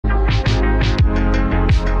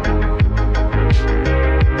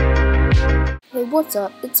What's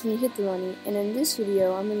up, it's me, Hit the Money, and in this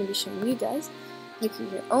video I'm going to be showing you guys you can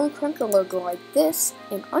get your own KRUNKER logo like this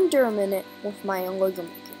in under a minute with my own logo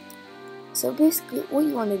maker. So basically what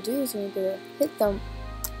you want to do is you're going to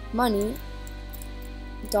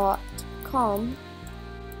hitthemoney.com.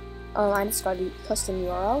 I just got a custom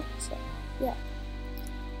URL, so yeah.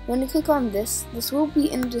 When you click on this will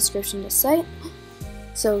be in the description of the site.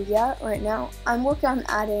 So yeah, right now I'm working on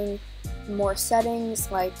adding more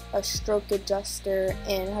settings like a stroke adjuster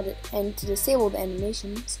and to disable the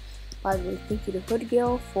animations. By the way, thank you to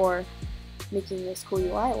Hoodgill for making this cool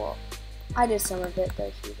UI. Well, I did some of it,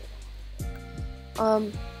 but he did.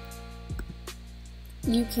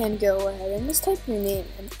 You can go ahead and just type your name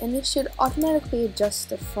in, and it should automatically adjust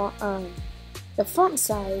the font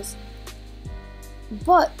size.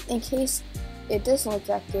 But in case it doesn't look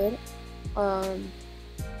that good,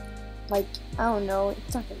 like I don't know,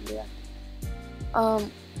 it's not gonna do that.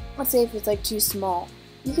 Let's say if it's like too small,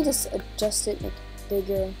 you can just adjust it, make it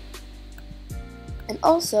bigger. And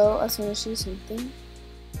also, I just want to show you something.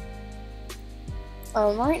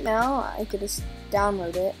 Right now, I could just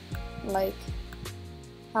download it, like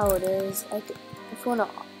how it is. If you want to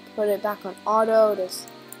put it back on auto, just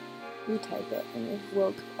retype it, and it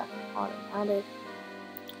will go back on automatic.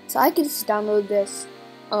 So I could just download this,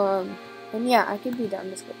 and yeah, I could be done.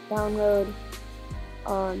 Just click download.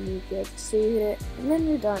 You could save it, and then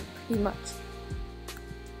you're done, pretty much.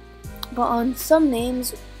 But on some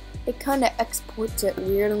names, it kind of exports it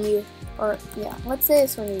weirdly. Or yeah, let's say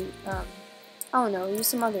it's when you, I don't know, use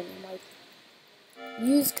some other name, like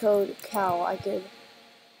use code cow. I could,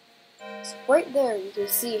 so right there, you can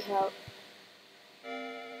see how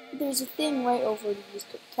there's a thing right over the use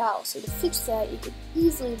code cow. So to fix that, you could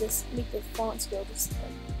easily just make the font scale just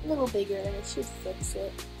like a little bigger, and it should fix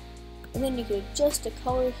it. And then you can adjust the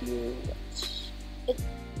color hue, which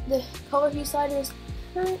the color hue slider is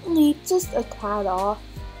currently just a tad off.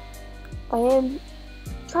 I am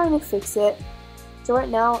trying to fix it. So right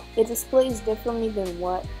now it displays differently than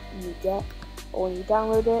what you get when you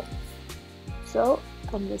download it. So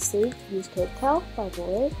I'm gonna save use code CAL, by the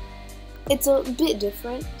way. It's a bit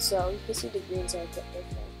different, so you can see the greens are a bit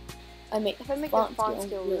different. If I make the font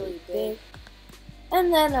scale really big,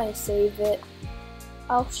 and then I save it,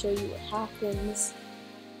 I'll show you what happens.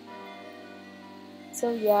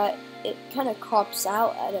 So yeah, it kind of crops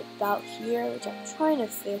out at about here, which I'm trying to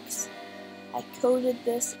fix. I coded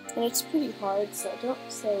this, and it's pretty hard, so don't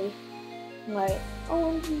say like, oh,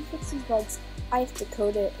 when you fix these bugs, I have to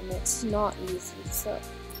code it, and it's not easy. So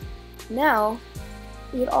now,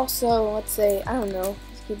 you could also, let's say, I don't know,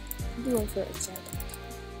 you could do one for example.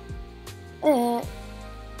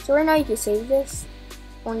 So right now you can save this,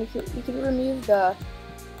 or you can remove the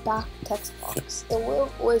back text box. It will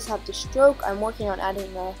always have the stroke. I'm working on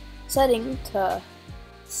adding a setting to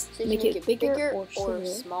make it bigger or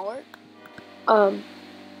smaller. Yeah,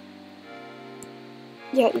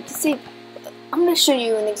 you can see. I'm gonna show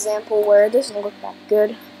you an example where it doesn't look that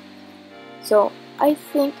good. So I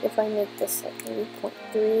think if I make this like maybe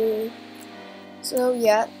 0.3. So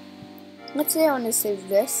yeah, let's say I want to save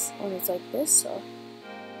this, and it's like this. So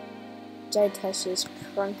Jai-Tesh's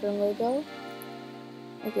KRUNKER logo.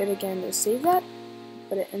 I could again just save that,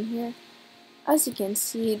 put it in here. As you can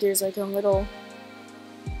see, there's like a little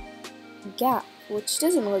gap, which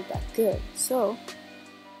doesn't look that good. So,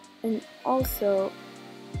 and also,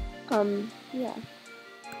 yeah.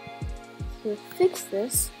 To fix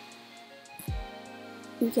this,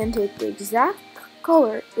 you can take the exact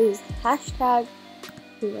color is hashtag,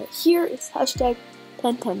 right here is hashtag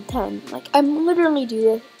 101010. Like I'm literally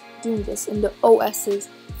doing this in the OS's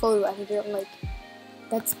photo editor, like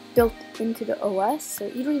that's built into the OS, so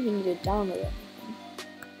you don't even need to download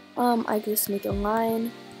anything. I just make a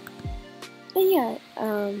line, and yeah,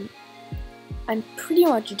 I'm pretty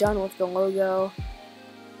much done with the logo.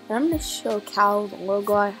 And I'm gonna show Cal the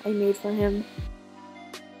logo I made for him.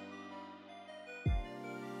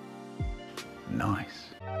 Nice.